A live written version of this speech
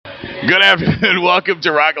Good afternoon. Welcome to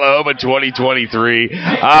Rocklahoma 2023.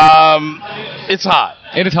 It's hot.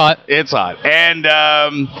 It is hot. It's hot. And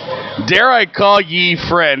dare I call ye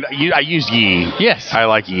friend? I used ye. Yes. I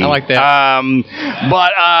like ye. I like that.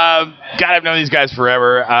 But God, I've known these guys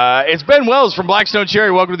forever. It's Ben Wells from Blackstone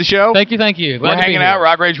Cherry. Welcome to the show. Thank you. Glad We're to be hanging here. out,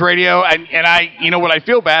 Rock Rage Radio, and I, what I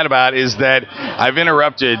feel bad about is that I've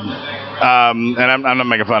interrupted. And I'm not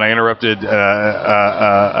making fun. I interrupted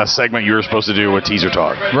a segment you were supposed to do with Teaser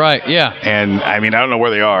Talk. Right, yeah. And, I mean, I don't know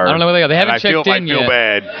where they are. I don't know where they are. They haven't checked in yet. I feel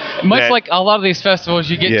bad. Much like a lot of these festivals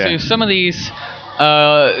you get to, some of these,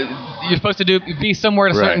 you're supposed to be somewhere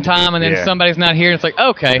at a certain time, and then somebody's not here, and it's like,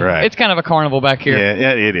 okay, it's kind of a carnival back here.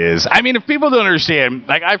 Yeah, it is. I mean, if people don't understand,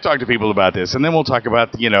 like, I've talked to people about this, and then we'll talk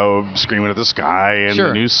about, Screaming at the Sky and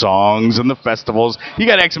the new songs and the festivals. You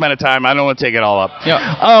got X amount of time. I don't want to take it all up.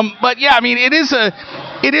 Yeah. But, yeah, I mean, it is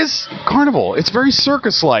carnival. It's very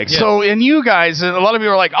circus-like. Yeah. So, and you guys, a lot of you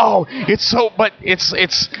are like, oh, it's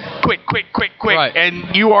quick. Right.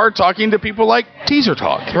 And you are talking to people like Teaser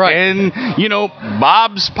Talk. Right. And,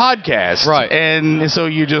 Bob's podcast. Right. And so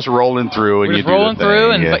you're just rolling through. We're just rolling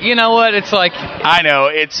through. But you know what? It's like... I know.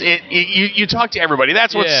 You talk to everybody.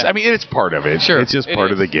 That's what's... I mean, it's part of it. Sure. It's just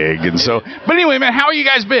part of the gig. And so... But anyway, man, how you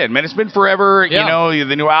guys been? Man, it's been forever. Yeah.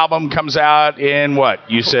 The new album comes out in what?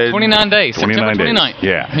 You said... 29 days. 29 September days. 29th.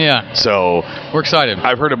 Yeah. So... We're excited.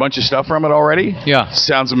 I've heard a bunch of stuff from it already. Yeah.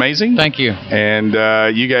 Sounds amazing. Thank you. And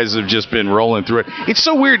you guys have just been rolling through it. It's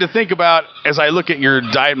so weird to think about as I look at your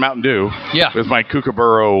Diet Mountain Dew. Yeah. With my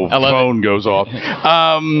Kookaburra phone goes off.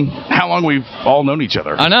 How long we've all known each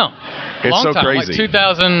other. I know. It's long so time. crazy. Like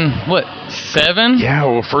 2007? Yeah,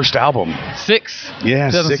 well, first album. 6?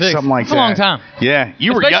 Yeah, 6, something like that. It's a long time. Yeah,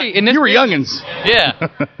 you were youngins. Yeah.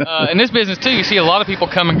 In this business, too, you see a lot of people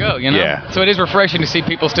come and go, Yeah. So it is refreshing to see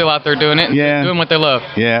people still out there doing it, doing what they love.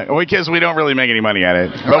 Yeah, because we don't really make any money at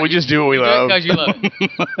it, but we just do what we love. Because you love it.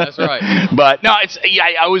 That's right. But, no,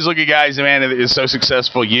 I always look at guys, man, that is so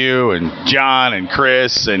successful. You and John and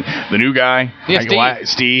Chris and the new guy.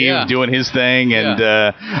 Steve doing his thing, and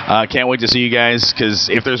can't wait to see you guys, because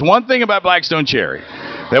if there's one thing about Blackstone Cherry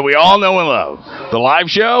that we all know and love, the live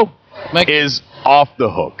show is off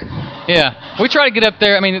the hook. Yeah, we try to get up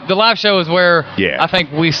there. I mean, the live show is where I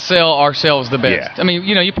think we sell ourselves the best. Yeah. I mean,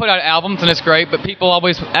 you put out albums and it's great, but people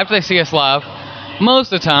always, after they see us live,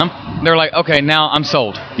 most of the time, they're like, okay, now I'm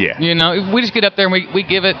sold. Yeah. We just get up there and we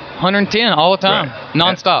give it 110 all the time,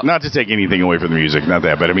 nonstop. Not to take anything away from the music, not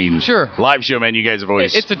that, but I mean, live show, man, you guys have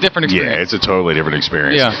always... It's a different experience. Yeah, it's a totally different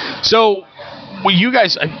experience. Yeah. So... Well, you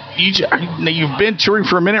guys, you've been touring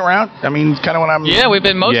for a minute round? I mean, kind of when I'm... Yeah, we've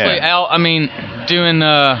been mostly out, doing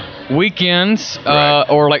weekends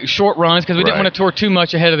or like short runs, because we didn't want to tour too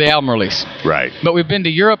much ahead of the album release. Right. But we've been to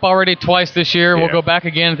Europe already twice this year. We'll go back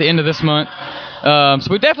again at the end of this month. So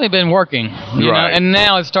we've definitely been working, you know, and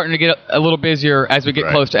now it's starting to get a little busier as we get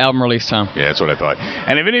close to album release time. Yeah, that's what I thought.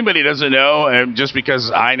 And if anybody doesn't know, and just because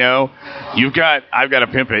I know, I've got to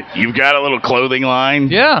pimp it. You've got a little clothing line.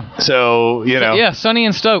 Yeah. So, Yeah, Sunny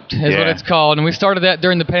and Stoked is what it's called. And we started that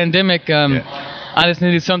during the pandemic. I just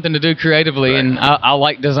needed something to do creatively, and I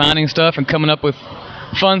like designing stuff and coming up with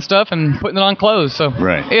fun stuff and putting it on clothes. So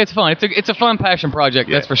it's fun. It's a fun passion project,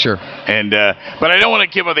 that's for sure. And but I don't want to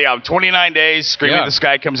give up the album. 29 Days, Screaming at the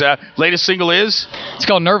Sky comes out. Latest single is? It's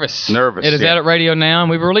called Nervous. It is out at radio now,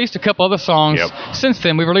 and we've released a couple other songs since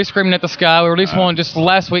then. We released Screaming at the Sky. We released one just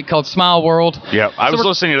last week called Smile World. Yeah, I was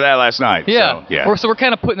listening to that last night. Yeah. So we're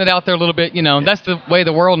kind of putting it out there a little bit. That's the way of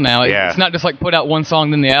the world now. It's not just like put out one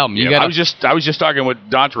song then the album. I was just talking with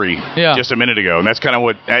Daughtry just a minute ago, and that's kind of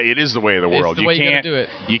what it is, the way of the world. It's the way you gotta do it.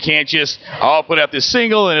 You can't just I'll put out this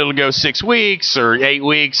single and it'll go 6 weeks or 8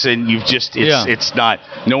 weeks, and it's not,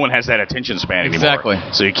 no one has that attention span anymore. Exactly.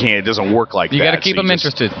 So it doesn't work like that. You got to keep them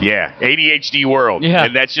interested. Yeah, ADHD world. Yeah.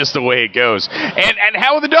 And that's just the way it goes. And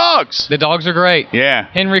how are the dogs? The dogs are great. Yeah.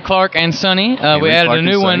 Henry, Clark, and Sunny. We added a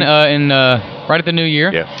new one right at the new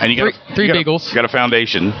year. Yeah. And you got three beagles. You got a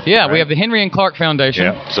foundation. Yeah, we have the Henry and Clark Foundation.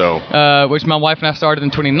 Yeah. So which my wife and I started in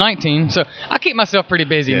 2019. So I keep myself pretty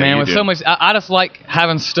busy, man, with so much. I just like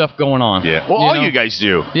having stuff going on. Yeah. Well, all you guys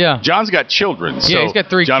do. Yeah. John's got children. So he's got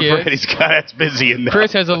 3 John kids. That's busy enough.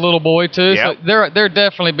 Chris has a little boy too. So they're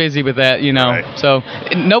definitely busy with that, Right. So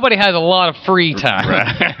nobody has a lot of free time.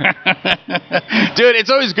 Right. Dude, it's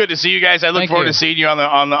always good to see you guys. I look forward to seeing you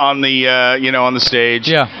on the stage.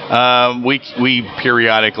 Yeah. We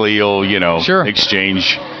periodically will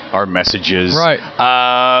exchange our messages. Right.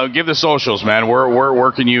 Give the socials, man.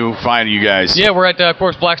 Where can you find you guys? Yeah, we're at, of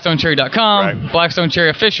course, BlackstoneCherry.com, Blackstone Cherry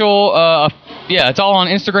Official. Yeah, it's all on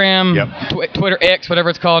Instagram, Twitter, X, whatever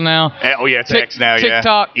it's called now. Oh, yeah, it's X now,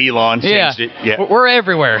 TikTok. Elon changed it. Yeah. We're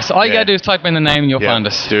everywhere. So all you got to do is type in the name and you'll find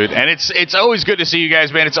us. Dude, and it's always good to see you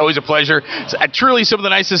guys, man. It's always a pleasure. Truly some of the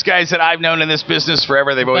nicest guys that I've known in this business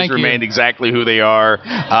forever. They've always remained exactly who they are.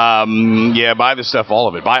 Buy the stuff, all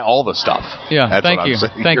of it. Buy all the stuff. Yeah, that's thank what you. I'm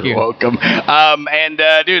saying. Thank You're you. welcome.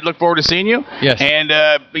 Dude, look forward to seeing you. Yes. And,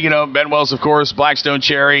 Ben Wells, of course, Blackstone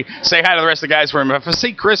Cherry. Say hi to the rest of the guys for him. If I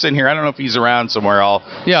see Chris in here, I don't know if he's around somewhere. I'll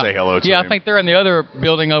say hello to him. Yeah, I think they're in the other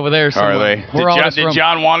building over there somewhere. Are they? Did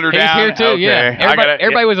John wander down? He's here too, okay.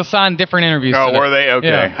 Everybody was assigned different interviews today. Were they? Okay.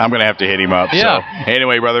 Yeah. I'm going to have to hit him up. Yeah. So,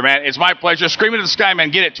 anyway, brother, man, it's my pleasure. Screaming to the Sky,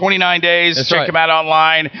 man. Get it. 29 days. That's Check him out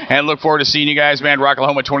online. And look forward to seeing you guys, man.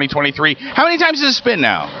 Rocklahoma 2023. How many times has this been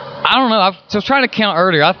now? I don't know. I was trying to count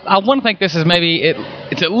earlier. I want to think this is maybe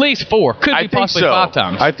it's at least 4. Could be possibly 5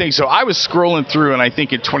 times. I think so. I was scrolling through, and I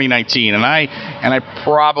think in 2019, and I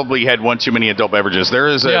probably had one too many adult beverages. There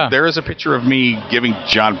is a picture of me giving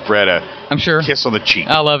John Fred a kiss on the cheek.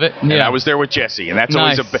 I love it. And I was there with Jesse, and that's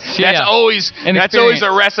nice. always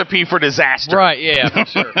a recipe for disaster. Right? Yeah, for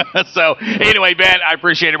sure. So anyway, Ben, I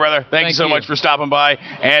appreciate it, brother. Thank you so much for stopping by,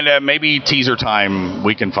 and maybe teaser time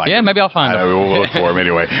we can find. Yeah, maybe I'll find him. We'll look for him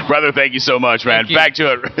anyway. Brother, thank you so much, man. Back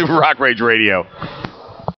to it. Rock Rage Radio.